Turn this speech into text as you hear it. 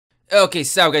Okay,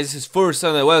 so guys, this is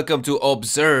Foorson and welcome to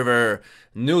Observer,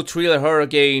 new thriller horror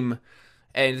game,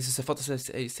 and this is a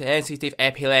photosensitive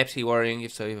epilepsy warning.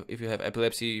 If you have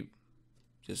epilepsy,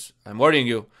 I'm warning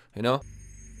you, you know.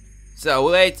 So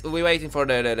we're waiting for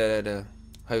the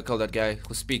how you call that guy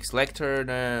who speaks lectern?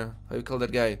 How you call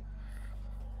that guy?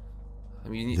 I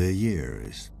mean, the year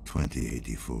is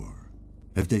 2084.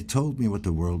 If they told me what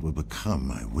the world would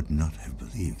become, I would not have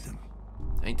believed them.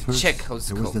 I need to First, check how it's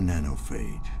there was called. the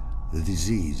nanophage, the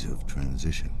disease of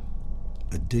transition,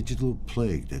 a digital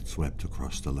plague that swept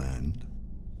across the land,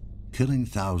 killing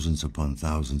thousands upon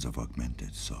thousands of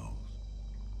augmented souls.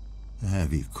 A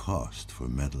heavy cost for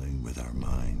meddling with our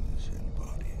minds and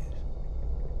bodies.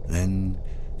 Then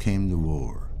came the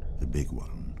war, the big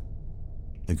one,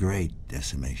 the great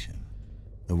decimation.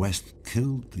 The West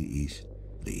killed the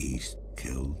East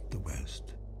killed the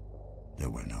West. There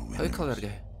were no winners. How you call that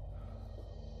guy?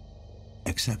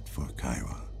 Except for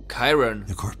Chiron. Chiron.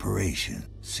 The corporation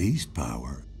seized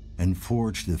power and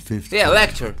forged the fifth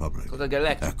Lecter. Republic, Call that guy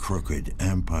Lecter. a crooked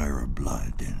empire of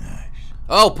blood and ash.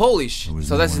 Oh, Polish. There was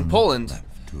So no that's in one Poland.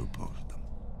 left to oppose them.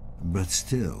 But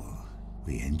still,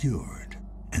 we endured,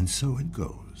 and so it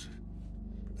goes.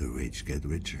 The rich get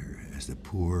richer as the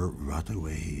poor rot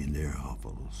away in their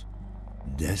hovels,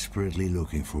 desperately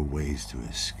looking for ways to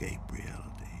escape reality.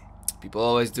 People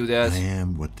always do that. I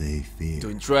am what they fear.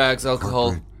 Doing drugs,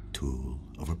 alcohol. Corporate tool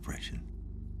of oppression.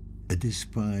 A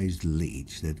despised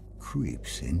leech that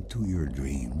creeps into your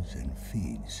dreams and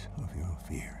feeds of your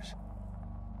fears.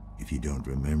 If you don't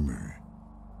remember,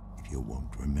 if you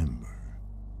won't remember,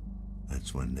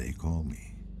 that's when they call me.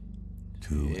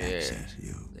 To access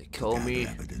you. They call to me.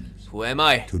 gather evidence, Who am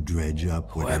I? to dredge up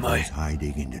Who am whatever I? is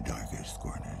hiding in the darkest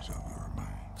corners of your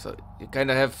mind. So you kind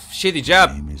of have shitty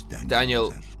job, My name is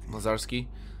Daniel Lazarski.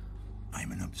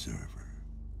 I'm an observer.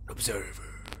 Observer.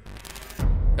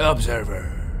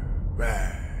 Observer.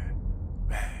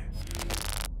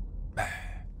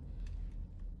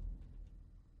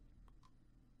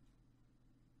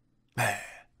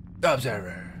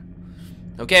 Observer.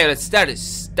 Okay, let's start this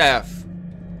stuff.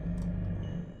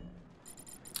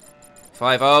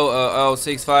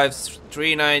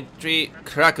 5006539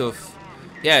 Krakow.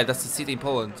 Yeah, that's the city in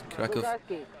Poland. Krakow.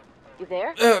 Lazarski, you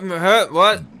there?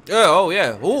 What? Oh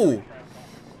yeah. Ooh.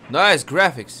 Nice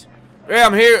graphics. Hey,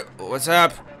 I'm here. What's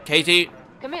up, Katie?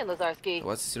 Come in, Lazarski.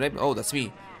 What's your name? Oh, that's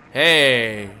me.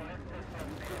 Hey.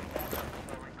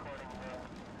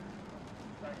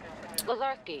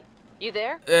 Lazarski, you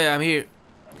there? Yeah, I'm here.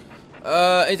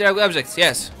 Interact with objects.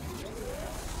 Yes.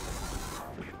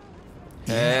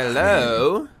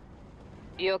 Hello.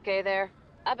 You okay there?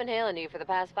 I've been hailing you for the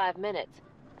past 5 minutes.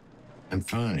 I'm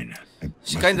fine.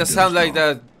 She kinda sounds like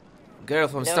that girl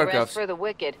from No StarCraft. rest for the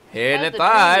wicked. Here in How's the the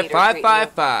dream meter treating you?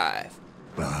 5.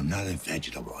 Well, I'm not a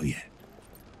vegetable yet.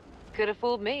 Could have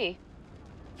fooled me.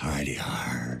 Hardy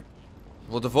hard.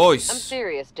 What a I'm voice.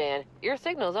 serious, Dan. Your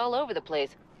signal's all over the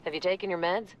place. Have you taken your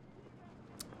meds?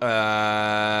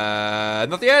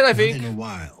 Not yet, I Not think. in a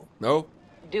while. No.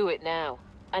 Do it now.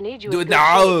 I need you Do in it good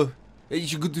now. shape. You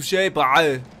should go to shape.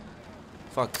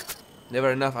 Fuck.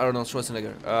 Never enough Arnold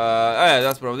Schwarzenegger. Yeah,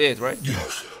 that's probably it, right?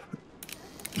 Yes.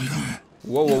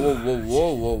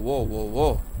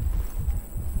 Whoa.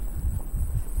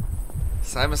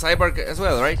 So I'm a cyborg as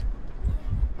well, right?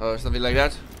 Or something like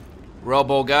that.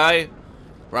 Robo guy.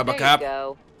 There you Robocop.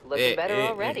 go. Looking better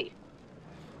already.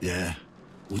 Yeah.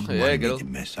 Wouldn't Yeah, want me girl. to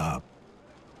mess up.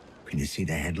 Can you see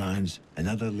the headlines?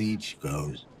 Another leech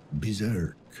goes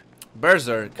berserk.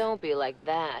 Berserk. Don't be like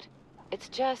that. It's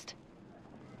just...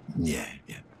 Yeah.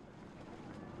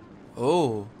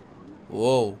 Oh.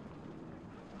 Whoa.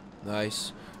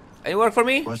 Nice. Any work for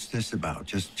me? What's this about?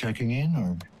 Just checking in,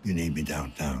 or you need me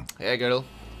downtown? Yeah, girl.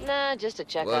 Nah, just a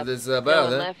checkup. What is No about,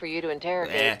 one huh? left for you to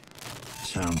interrogate. Yeah.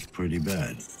 Sounds pretty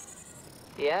bad.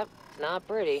 Yep, it's not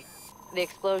pretty. The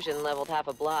explosion leveled half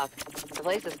a block. The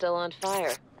place is still on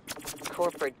fire.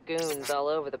 Corporate goons all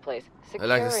over the place. I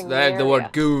like Securing the word area.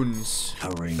 goons.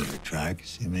 Covering your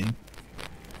tracks, you mean?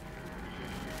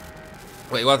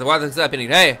 Wait, what is happening?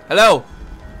 Hey, hello.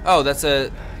 Oh, that's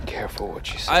a Careful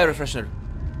what you say. eye refreshener.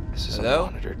 This is a Hello?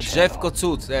 monitored Jeff channel.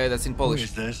 Kotsut. Yeah, that's in Who Polish.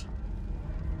 is this?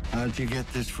 How'd you get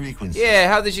this frequency? Yeah,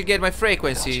 how did you get my Don't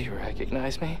frequency? you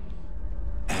recognize me?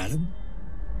 Adam?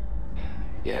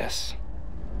 Yes.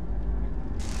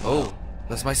 Oh,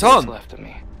 that's my What's son. left of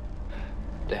me?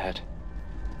 Dad.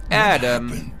 Adam.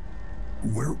 What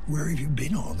happened? Where have you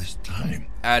been all this time?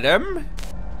 Adam?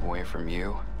 Away from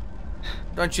you.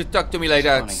 Don't you talk to me like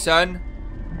that, Funny. son.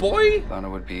 Boy? Thought it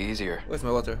would be easier Where's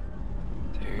my water?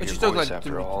 to hear Don't your you talk voice like after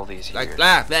to me? all these Like years.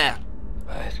 that.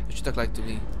 But Don't you talk like to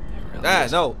me? it really Ah,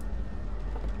 isn't. no.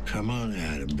 Come on,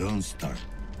 Adam, don't start.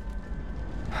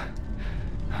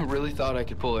 I really thought I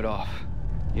could pull it off,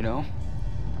 you know?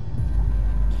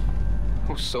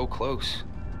 I was so close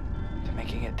to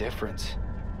making a difference,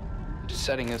 to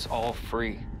setting us all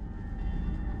free.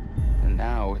 And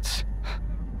now it's...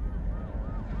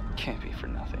 can't be for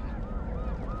nothing.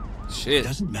 Shit.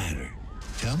 Doesn't matter.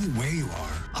 Tell me where you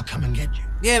are. I'll come and get you.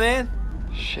 Yeah, man.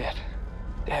 Shit.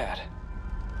 Dad,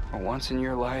 for once in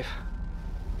your life,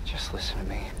 just listen to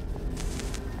me.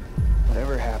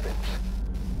 Whatever happens,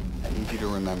 I need you to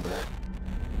remember,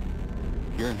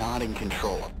 you're not in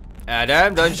control.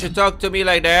 Adam, don't you talk to me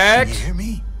like that. Can you hear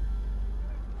me?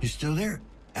 You still there?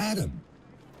 Adam.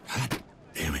 God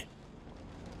damn it.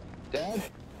 Dad?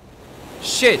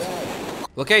 Shit.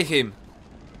 Locate him.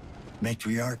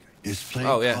 Matriarch, display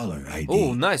Oh, caller yeah. ID.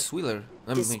 Oh, nice. Wheeler.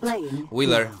 Displaying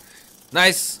Wheeler. now.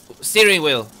 Nice steering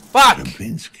wheel. Fuck!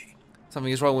 Grabinski.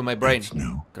 Something is wrong with my brain. That's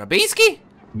no. Grabinski?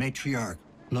 Matriarch,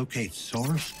 locate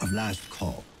source of last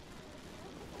call.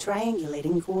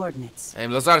 Triangulating coordinates.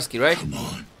 I'm Lazarski, right? Come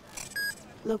on.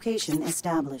 Location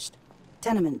established.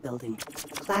 Tenement building.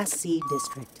 Class C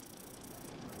district.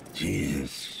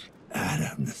 Jesus.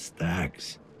 Adam, the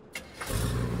stacks.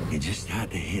 You just had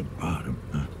to hit bottom,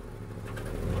 huh?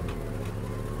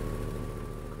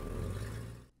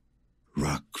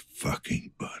 Rock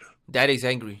fucking bottom. Daddy's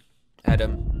angry.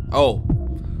 Adam. Oh.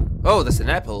 Oh, that's an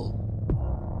apple.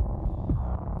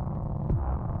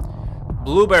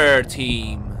 Bluebird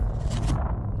team.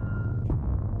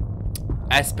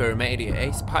 Aspire.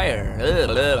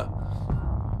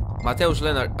 Mateusz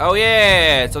Leonard. Oh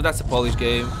yeah, so that's a Polish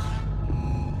game.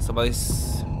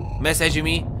 Somebody's messaging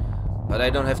me, but I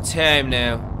don't have time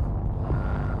now.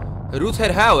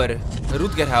 Rutger Hauer.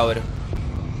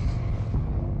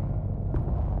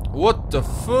 What the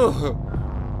fuck?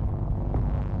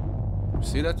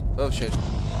 See that? Oh shit.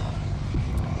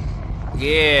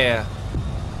 Yeah.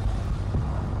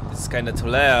 This is kinda too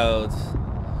loud.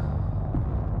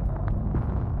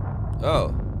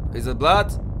 Oh. Is it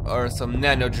blood or some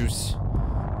nano juice?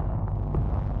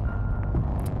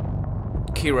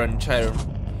 Kieran Chiron.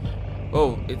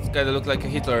 Oh, it kinda looked like a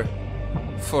Hitler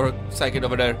for a second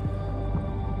over there.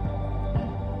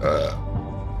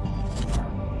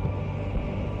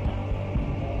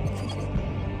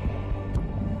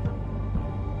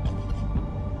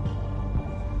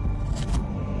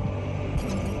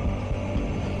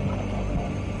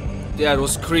 That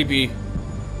was creepy.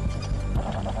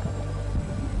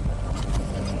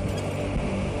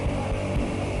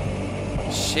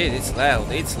 Shit, it's loud,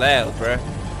 bruh.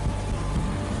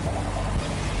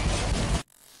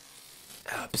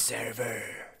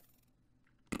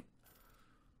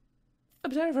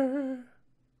 Observer.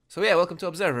 So yeah, welcome to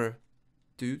Observer,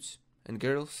 dudes and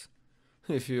girls.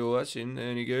 If you're watching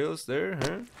any girls there,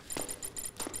 huh?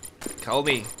 Call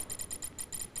me.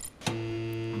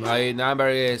 My number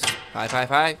is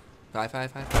 555-555.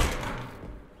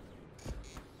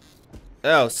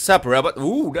 Oh, sup, robot.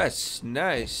 Ooh, that's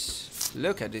nice.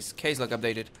 Look at this case log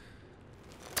updated.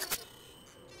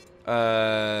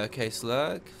 Case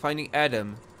log. Finding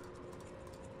Adam.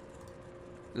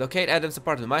 Locate Adam's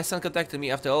apartment. My son contacted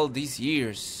me after all these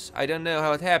years. I don't know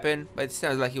how it happened, but it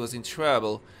sounds like he was in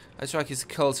trouble. I tracked his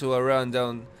call to a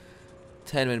rundown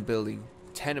tenement building.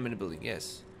 Tenement building,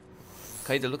 yes.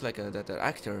 Kinda look like that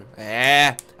actor.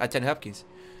 Anthony Hopkins.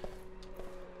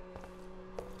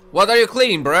 What are you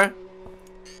cleaning, bruh?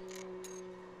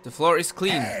 The floor is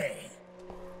clean.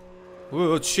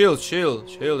 Whoa, chill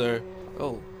there.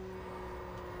 Oh.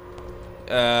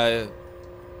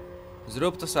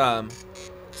 Zrób to sam.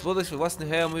 Zbuduj swój własny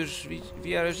hełm już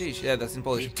wiara dziś. Yeah, that's in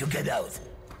Polish. To get out.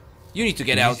 You need to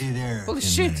get out. Easy there, Holy Tin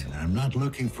shit. Man. I'm not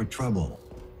looking for trouble.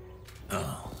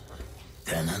 Oh,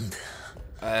 tenant.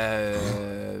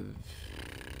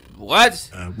 What?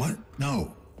 What?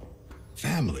 No.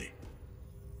 Family.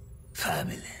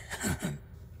 Family.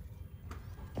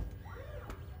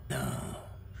 No.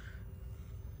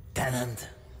 Tenant.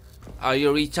 Are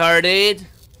you retarded?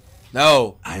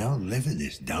 No. I don't live in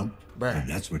this dump. Bruh. If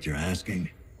that's what you're asking.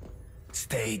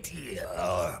 State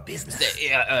or business.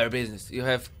 Yeah, business. You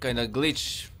have kind of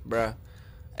glitch, bruh.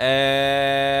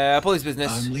 Police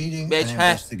business. I'm leading Bitch, an huh?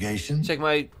 investigation. Check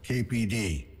my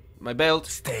KPD. belt.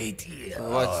 State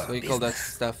What do or you call that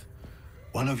business. stuff?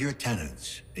 One of your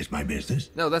tenants is my business.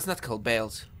 No, that's not called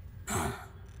belt.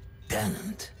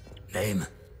 Tenant. Name.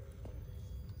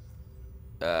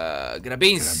 Grabinski.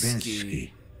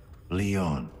 Grabinski.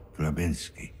 Leon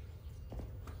Grabinski.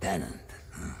 Tenant.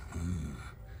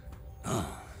 Oh.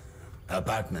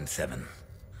 Apartment 7.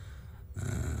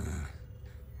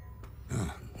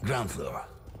 Ground floor.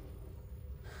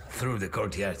 Through the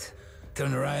courtyard.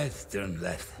 turn right, turn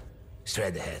left.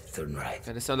 Straight ahead, turn right.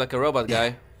 Kinda sound like a robot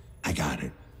guy. I got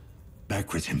it.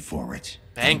 Backwards and forwards.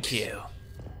 Thank you.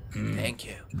 Thank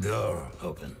you. Door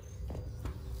open.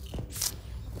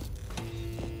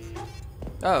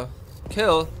 Oh,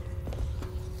 kill.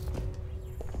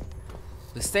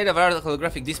 The state-of-art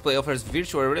holographic display offers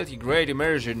virtual reality grade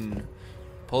immersion.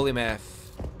 Polymath.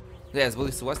 Yes,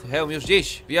 what the hell już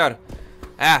dziś? VR.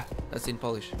 Ah, that's in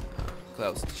Polish.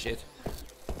 Closed. Shit.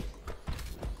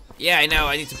 Yeah, I know,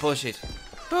 I need to push it.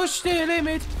 Push the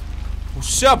limit.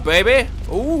 What's up, baby?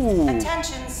 Ooh.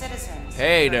 Attention, citizens.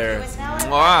 Hey there. Curfew is now in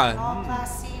Mwah. effect in all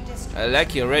Class C districts. I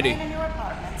like you already. Remain in your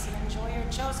apartments and enjoy your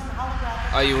chosen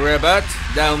holographic Are you robot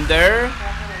down there?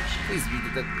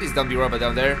 preparation. Please don't be robot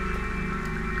down there.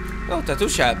 Oh, tattoo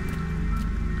shop.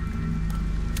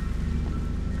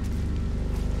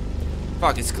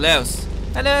 Fuck, it's close.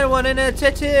 Another one in a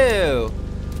tattoo.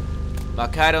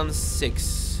 Macaron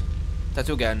 6.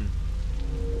 Tattoo gun.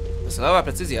 Slowa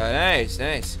precyzja. Nice,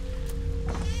 nice.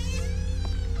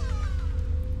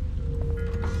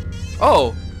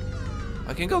 Oh!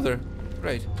 I can go there.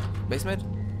 Great. Basement?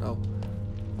 No.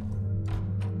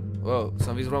 Whoa,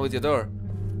 something's wrong with your door.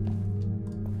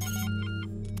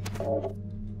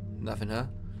 Nothing, huh?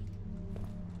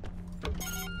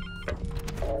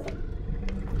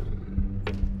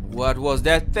 What was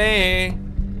that thing?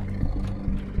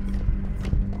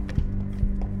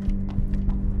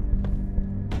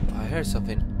 I heard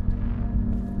something.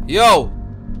 Yo!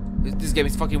 This game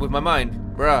is fucking with my mind,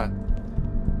 bruh.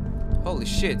 Holy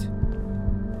shit.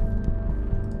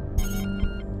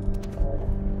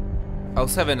 Oh,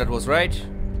 7, that was right.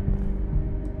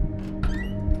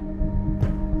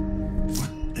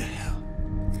 What the hell?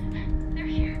 They're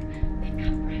here. They've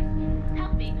come, Brett.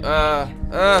 Help me.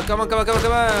 Come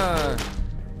on.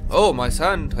 Oh, my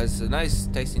son has a nice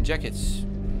tasting jacket.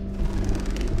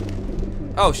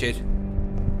 Oh, shit.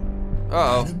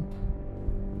 Uh-oh.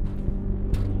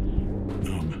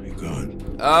 Oh my god.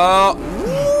 Oh.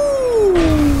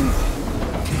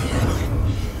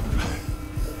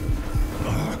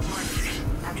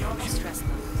 Abnormal stress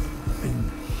levels.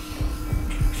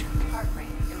 Heart rate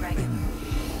irregular.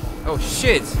 Oh,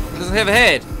 shit. He doesn't have a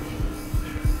head.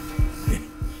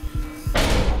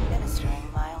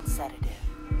 Administering mild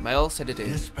sedative. Mild sedative.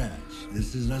 Dispatch.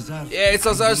 This is Lazarski. Yeah, it's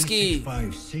Lazarski.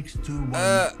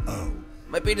 656210.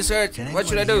 My penis hurt. Can What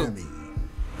should I anyone do? hear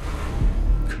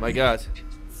me? My god.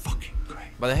 Fucking great.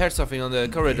 But I heard something on the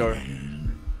corridor.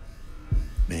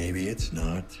 Maybe it's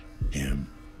not him.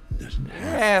 Doesn't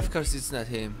have. Yeah, of course it's not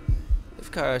him.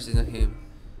 Of course it's not him.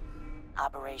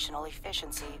 Operational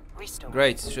efficiency restored.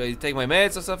 Great. Should I take my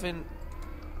meds or something?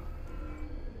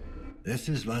 This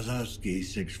is Lazarski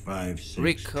 656210.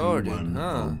 Recording,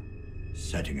 huh?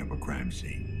 Setting up a crime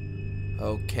scene.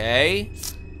 Okay.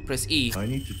 Press E. I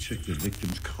need to check the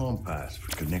victim's compass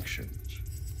for connections.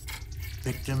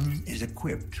 Victim is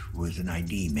equipped with an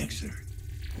ID mixer.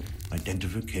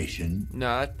 Identification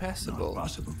Not passable. not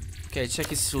possible. Okay, check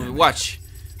his watch.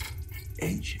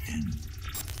 HN.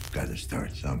 Gotta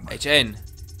start somewhere. HN.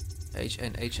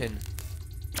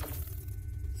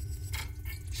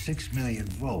 6 million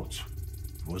volts.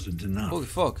 Wasn't enough. Holy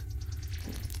fuck.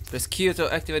 Press Q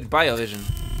to activate biovision.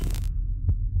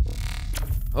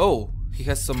 Oh, he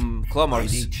has some claw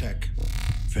marks. ID check.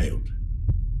 Failed.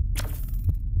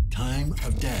 Time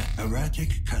of death.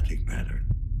 Erratic cutting pattern.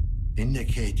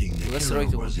 Indicating the Let's killer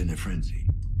write it. was in a frenzy.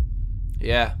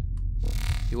 Yeah,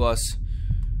 he was.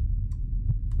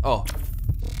 Oh.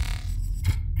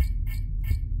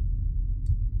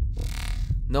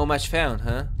 No match found,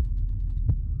 huh?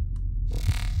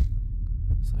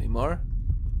 Something more?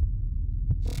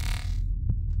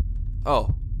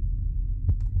 Oh.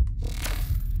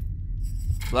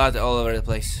 Blood all over the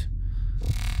place.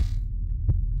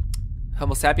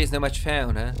 Homo sapiens, no match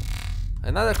found, huh?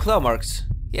 Another claw marks.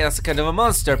 Yeah, that's a kind of a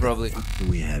monster, probably. What do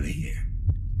we have here?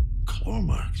 Claw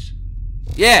marks.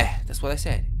 Yeah, that's what I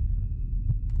said.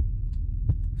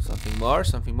 Something more,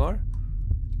 something more.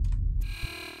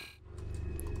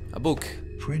 A book.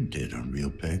 Printed on real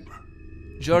paper.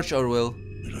 George Orwell,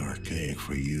 But archaic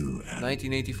for you, Adam.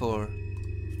 1984.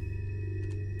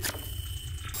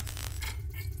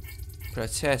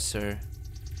 Processor.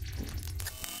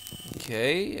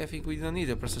 Okay, I think we don't need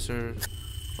a processor.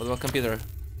 What about computer?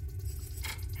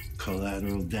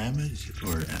 Collateral damage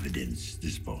or evidence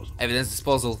disposal? Evidence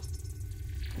disposal.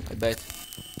 I bet.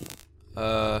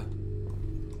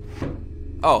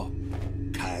 Oh,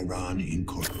 Chiron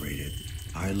Incorporated.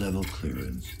 High-level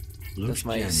clearance. Looks that's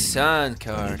my genuine, son but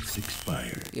card. It's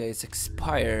expired. Yeah, it's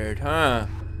expired, huh?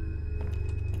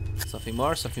 Something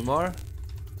more, something more.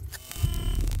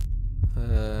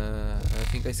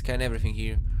 think I scanned everything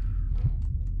here.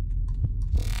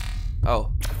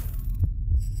 Oh.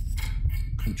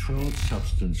 Controlled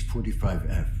substance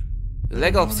 45F.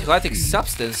 Illegal psychotic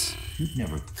substance? You've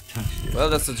never touched it. Well,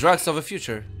 that's the drugs of the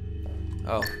future.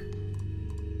 Oh.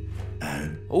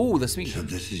 Oh, that's me. So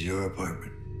this is your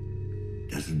apartment.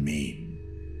 Doesn't mean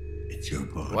it's your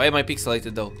body. Why am I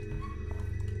pixelated though?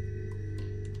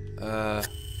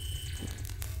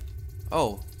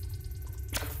 Oh.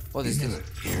 What is You this? never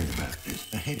cared about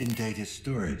this. A hidden data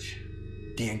storage.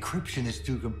 The encryption is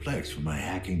too complex for my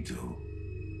hacking tool.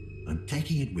 I'm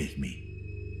taking it with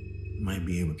me. Might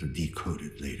be able to decode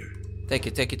it later. Take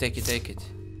it, take it, take it, take it.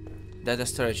 Data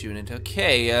storage unit.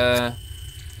 Okay,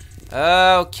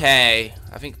 okay.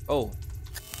 I think. Oh.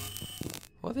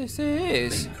 What is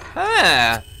this?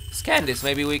 Ah! Scan this.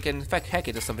 Maybe we can hack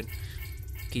it or something.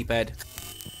 Keypad.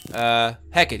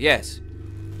 Hack it, yes.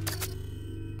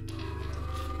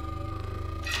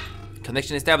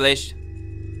 Connection established.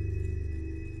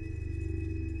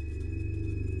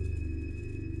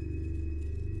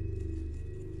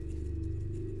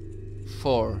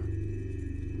 Four.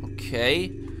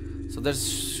 Okay. So there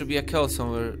should be a code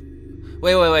somewhere.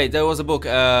 Wait. There was a book.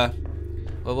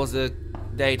 What was the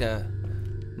data?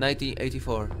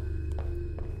 1984.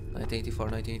 1984.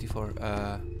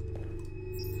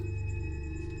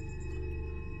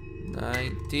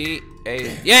 98.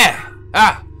 Yeah!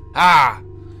 Ah!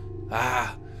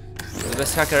 The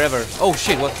best hacker ever. Oh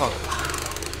shit, what the fuck?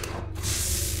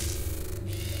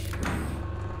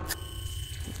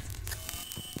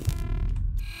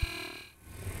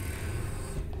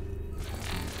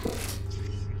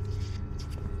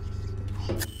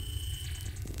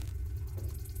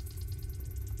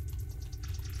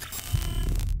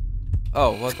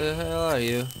 Oh, what the hell are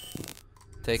you?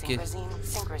 Take it.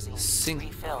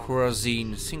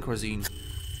 Synchrosine.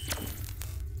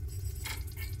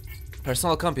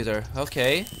 Personal computer.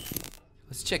 Okay.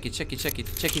 Let's check it.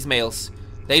 Check his mails.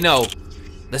 They know.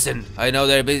 Listen, I know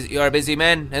they're busy. You are a busy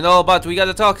man and all, but we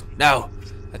gotta talk now.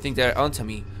 I think they're onto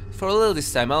me. For a little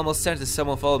this time, I almost certain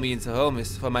someone followed me into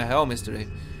for my home history.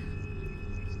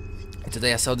 And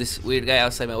today I saw this weird guy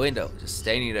outside my window, just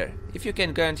standing there. If you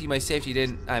can guarantee my safety,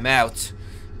 then I'm out.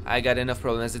 I got enough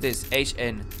problem as it is.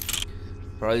 HN.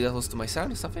 Probably that was to my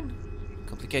son or something?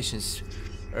 Complications.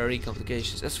 Early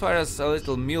complications. As far as a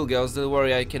little mule goes, don't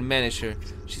worry, I can manage her.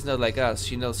 She's not like us.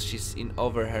 She knows she's in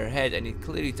over her head and it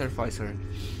clearly terrifies her.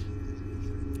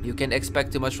 You can't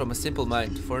expect too much from a simple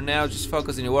mind. For now, just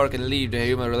focus on your work and leave the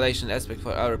human relation aspect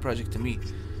for our project to me.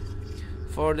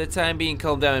 For the time being,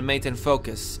 calm down and maintain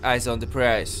focus. Eyes on the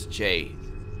prize, Jay.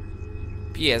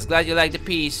 P.S. Glad you like the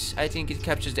piece. I think it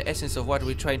captures the essence of what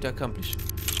we're trying to accomplish.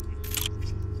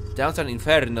 Downtown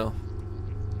Inferno.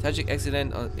 Tragic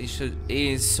accident on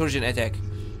insurgent attack.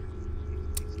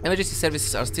 Emergency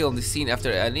services are still on the scene after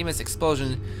an immense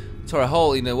explosion tore a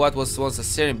hole in what was once a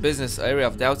serene business area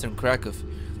of downtown Krakow.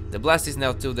 The blast is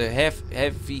now to the half.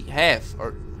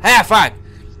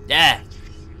 Yeah.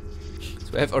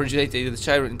 We have originated the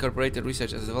Chiro Incorporated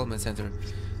Research and Development Center.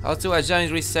 Also, a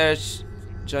joint search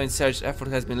effort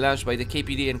has been launched by the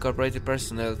KPD Incorporated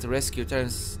personnel to rescue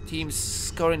teams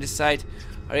scoring the site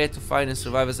are yet to find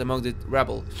survivors among the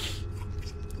rabble.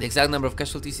 The exact number of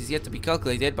casualties is yet to be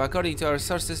calculated, but according to our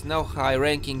sources, no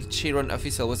high-ranking Chiron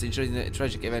official was injured in the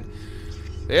tragic event.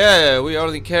 Yeah, we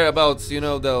only care about, you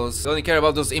know, those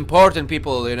important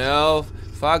people, you know.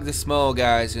 Fuck the small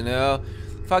guys, you know.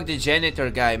 Fuck the janitor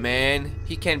guy, man.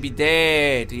 He can be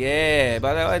dead, yeah,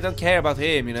 but I don't care about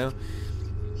him, you know.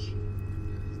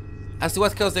 As to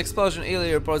what caused the explosion,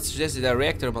 earlier reports suggested a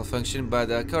reactor malfunction, but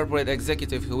a corporate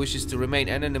executive who wishes to remain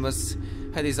anonymous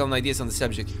had his own ideas on the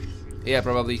subject. Yeah,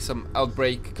 probably some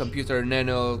outbreak, computer,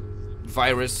 nano,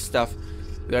 virus stuff.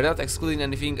 We are not excluding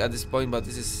anything at this point, but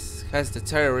this has the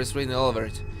terrorist written all over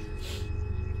it.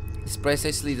 It's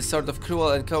precisely the sort of cruel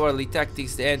and cowardly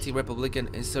tactics the anti-republican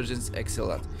insurgents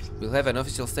excel at. We'll have an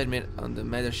official statement on the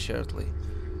matter shortly.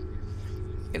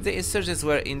 If the insurgents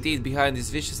were indeed behind this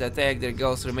vicious attack, their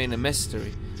goals remain a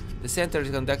mystery. The center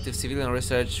conducted civilian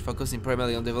research, focusing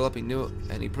primarily on developing new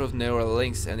and improved neural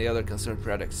links and the other concerned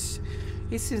products.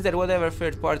 It seems that whatever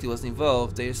third party was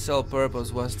involved, their sole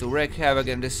purpose was to wreak havoc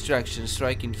and destruction,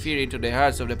 striking fear into the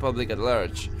hearts of the public at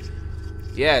large.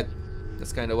 Yeah,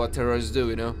 that's kind of what terrorists do,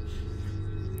 you know.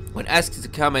 When asked to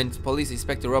comment, Police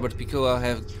Inspector Robert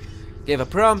Piccola gave a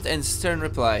prompt and stern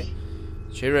reply.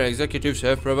 Chiro executives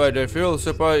have provided full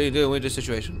support in dealing with the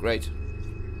situation. Great.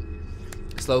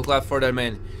 Slow clap for their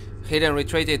men. Hayden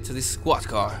retreated to the squad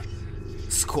car.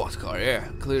 Squad car, yeah.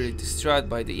 Clearly distraught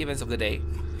by the events of the day.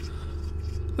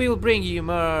 We will bring you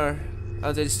more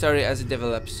onto the story as it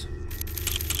develops.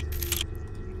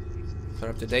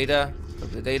 Corrupted data.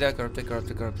 Corrupted data. Corrupted.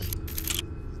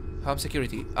 Home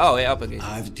security. Oh, yeah, up again.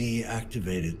 I've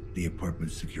deactivated the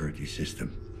apartment security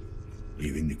system,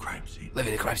 leaving the crime scene.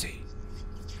 Living the crime scene.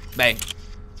 Bang.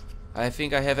 I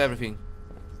think I have everything.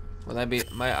 Well, I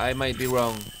might be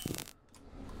wrong.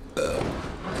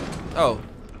 Oh.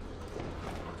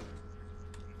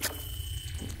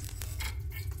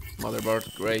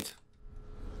 Motherboard, great.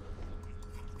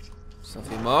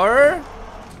 Something more?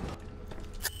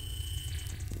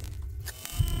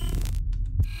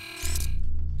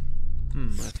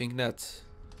 I think not.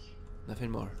 Nothing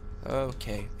more.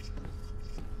 Okay.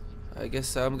 I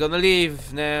guess I'm gonna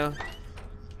leave now.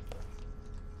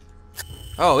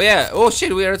 Oh yeah. Oh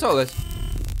shit, we are at toilet.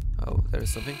 Oh, there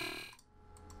is something.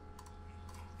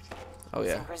 Oh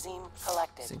yeah. Synchrosine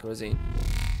collected. Synchrosine.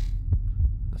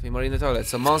 Nothing more in the toilet.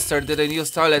 So Monster didn't use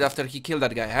toilet after he killed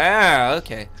that guy. Ah,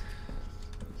 okay.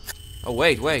 Oh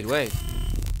wait.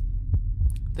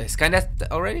 They scanned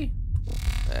that already?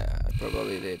 Yeah, I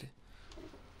probably did.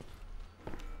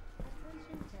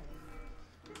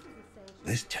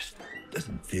 This just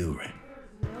doesn't feel right.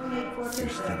 You're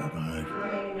still alive.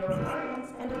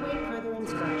 And await further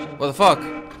instructions. What the fuck?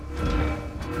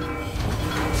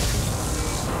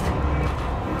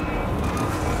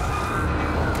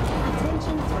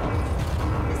 Attention target.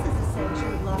 This is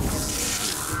essentially lockdown.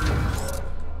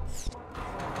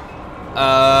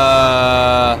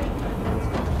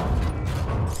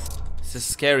 This is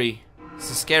scary. This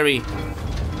is scary.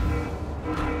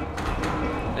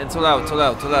 And too loud.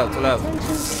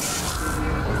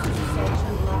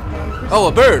 Oh,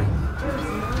 a bird!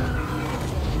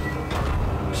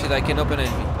 Shit, I can open it.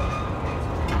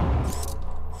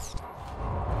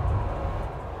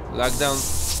 Lockdown.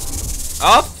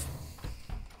 Off!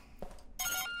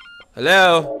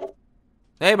 Hello?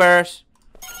 Neighbors!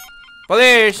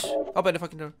 Police! Open the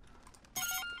fucking door.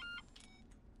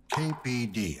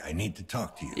 KPD, I need to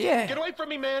talk to you. Yeah. Get away from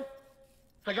me, man.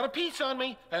 I got a piece on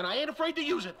me, and I ain't afraid to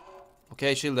use it.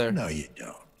 Okay, shield there. No, you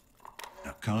don't.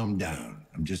 Now calm down.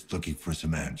 I'm just looking for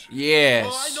some answers. Yes.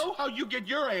 Oh, I know how you get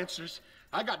your answers.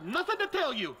 I got nothing to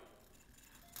tell you.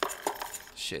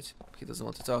 Shit. He doesn't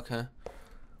want to talk, huh?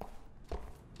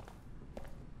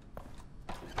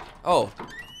 Oh.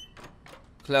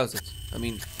 Closet. I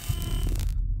mean...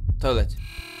 toilet.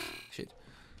 Shit.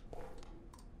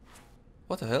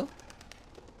 What the hell?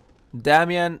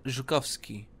 Damian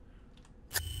Żukowski.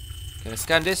 Can I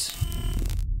scan this?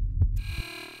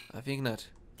 I think not.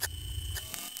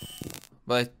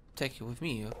 But I take it with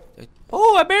me.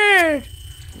 Oh, a bird!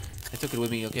 I took it with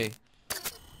me, okay.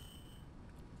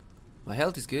 My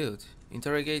health is good.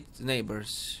 Interrogate the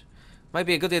neighbors. Might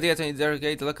be a good idea to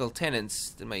interrogate the local tenants.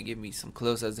 That might give me some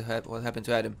clues as to what happened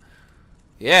to Adam.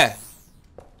 Yeah!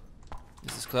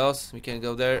 This is close. We can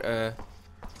go there.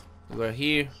 We were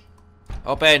here.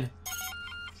 Open!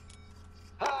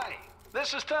 Hi,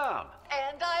 this is Tom.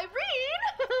 And Irene!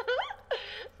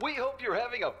 We hope you're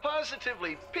having a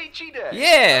positively peachy day.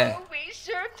 Yeah! Oh, we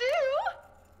sure do!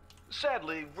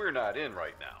 Sadly, we're not in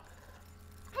right now.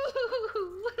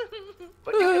 Boo!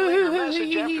 But you can leave your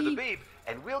message after the beep,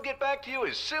 and we'll get back to you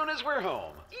as soon as we're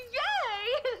home.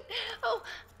 Yay! Oh,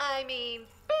 I mean,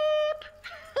 beep!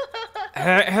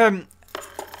 Ahem.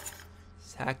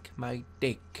 Suck my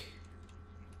dick.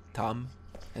 Tom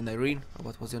and Irene, or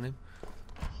what was your name?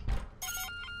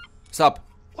 Stop.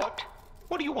 What?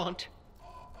 What do you want?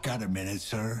 Got a minute,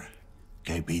 sir?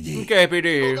 KPD.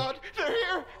 KPD. Oh God, they're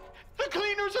here! The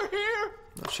cleaners are here!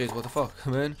 Oh shit, what the fuck,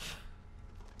 man?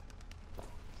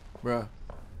 Bruh.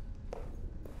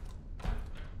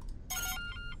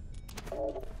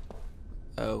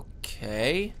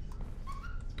 Okay.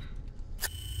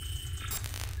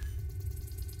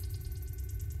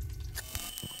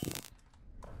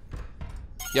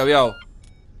 Yo.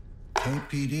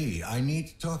 KPD, I need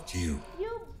to talk to you.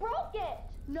 You broke it.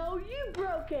 No, you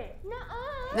broke it.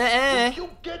 Nuh-uh. Nah. You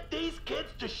get these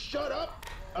kids to shut up?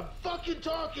 I'm fucking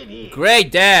talking here.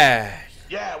 Great dad.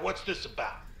 Yeah, what's this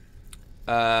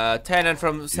about? Tenant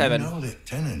from 7. You know the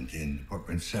tenant in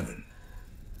apartment 7.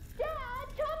 Dad,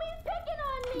 Tommy's picking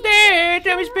on me. Dad,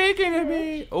 Tommy's picking at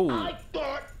me. Oh. I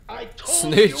thought I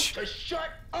told Snitch. you to shut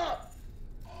up.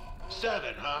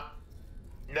 7, huh?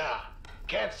 Nah,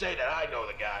 can't say that I know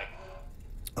the guy.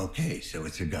 Okay, so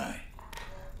it's a guy.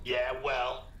 Yeah,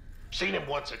 well, seen him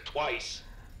once or twice.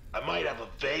 I might have a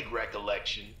vague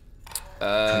recollection.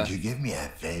 Could you give me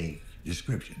a vague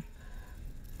description?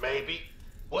 Maybe.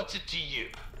 What's it to you?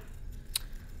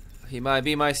 He might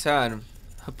be my son.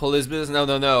 Police business?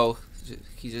 No.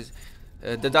 He just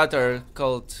the daughter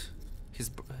called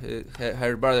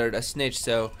her brother a snitch.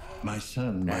 So My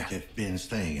son might have been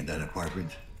staying in that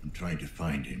apartment. I'm trying to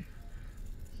find him.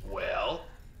 Well,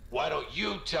 why don't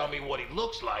you tell me what he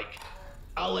looks like?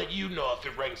 I'll let you know if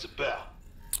it rings a bell.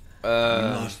 We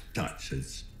lost touch.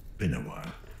 It's been a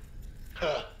while.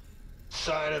 Huh.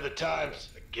 Sign of the times,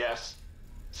 I guess.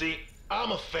 See,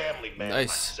 I'm a family man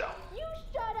myself. You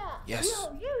shut up. Yes.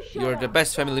 No, you shut You're up. the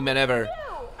best family man ever.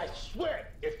 No. I swear,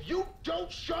 if you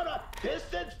don't shut up this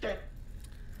instant...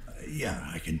 Yeah,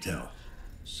 I can tell.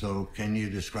 So, can you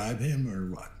describe him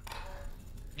or what?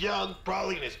 Young,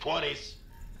 probably in his 20s.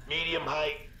 Medium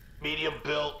height, medium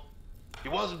built. He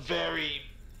wasn't very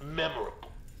memorable.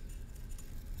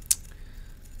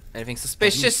 Anything Have you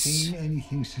suspicious? seen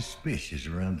anything suspicious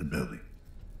around the building?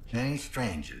 Any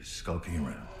strangers skulking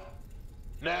around?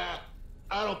 Nah,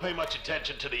 I don't pay much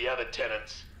attention to the other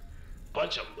tenants.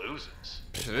 Bunch of losers.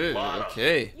 Phew, Lot of-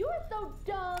 okay. You are so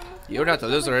dumb. You're not a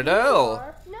You're loser at dumber than you all.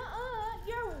 are. Nuh-uh.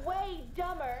 You're way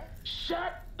dumber.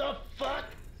 Shut the fuck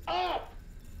up!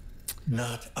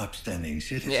 Not upstanding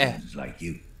citizens like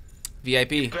you.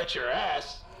 VIP. Bet your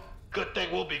ass. Good thing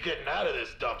we'll be getting out of this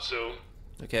dump soon.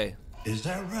 Okay. Is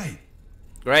that right?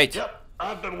 Great. Yep,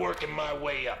 I've been working my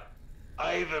way up.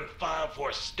 I even filed for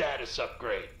a status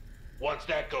upgrade. Once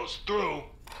that goes through,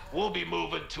 we'll be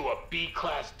moving to a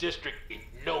B-class district in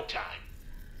no time.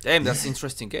 Damn, that's an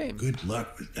interesting game. Good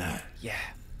luck with that. Yeah.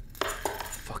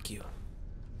 Fuck you.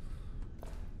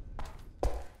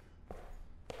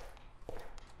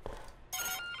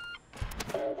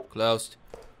 Closed.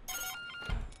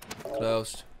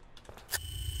 Closed.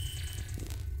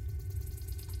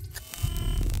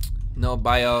 No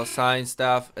bio, sign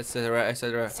stuff, etc.,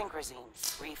 etc.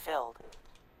 Synchrosine refilled.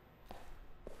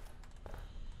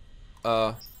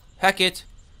 Hack it.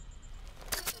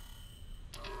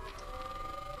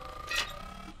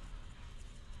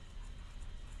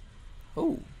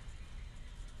 Oh.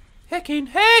 Hacking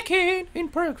in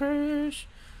progress.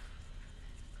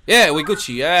 Yeah, we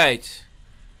Gucci, right.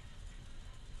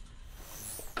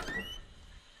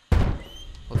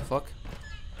 What the fuck?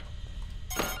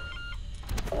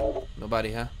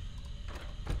 Nobody, huh?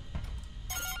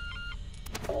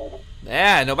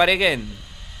 Yeah, nobody again.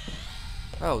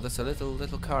 Oh, that's a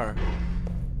little car.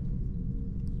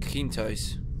 Keen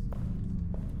toys.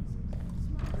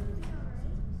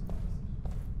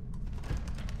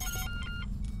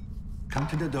 Come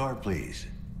to the door, please.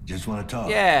 Just want to talk.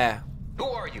 Yeah. Who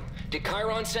are you? Did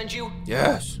Chiron send you?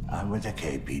 Yes. I'm with the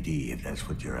KPD, if that's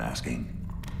what you're asking.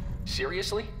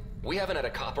 Seriously? We haven't had a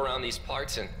cop around these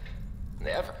parts in...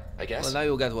 ever, I guess. Well, now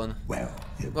you'll get one. Well,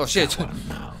 you've Oh, shit. got one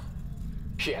now.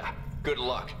 Yeah, good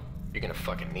luck. You're gonna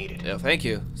fucking need it. Yeah, thank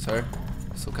you, sir.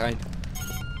 So kind.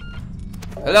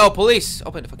 Hello, police!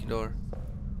 Open the fucking door.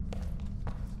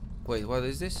 Wait, what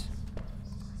is this?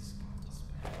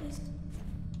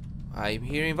 I'm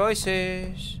hearing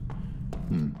voices.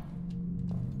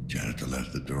 Janitor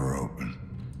left the door open.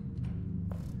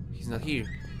 He's not here.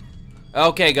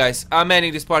 Okay, guys, I'm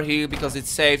ending this part here because it's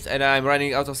saved and I'm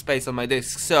running out of space on my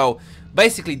disk. So,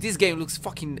 basically, this game looks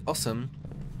fucking awesome.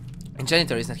 And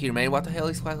Janitor is not here, man. What the hell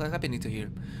is happening to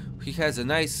here? He has a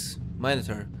nice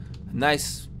monitor. A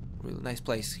nice, real nice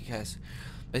place he has.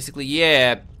 Basically,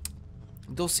 yeah.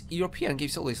 Those European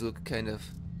games always look kind of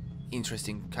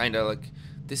interesting. Kind of like,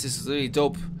 this is a really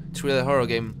dope thriller horror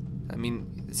game. I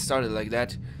mean, it started like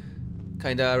that.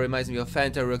 Kinda reminds me of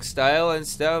Fantasy style and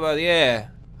stuff, but yeah,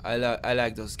 I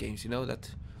like those games, you know, that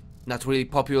not really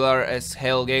popular as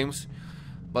hell games,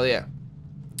 but yeah.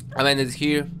 I'm ended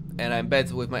here, and I'm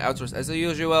back with my outros as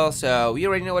usual, so you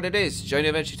already know what it is. Join the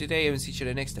adventure today and see you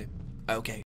the next time. Okay.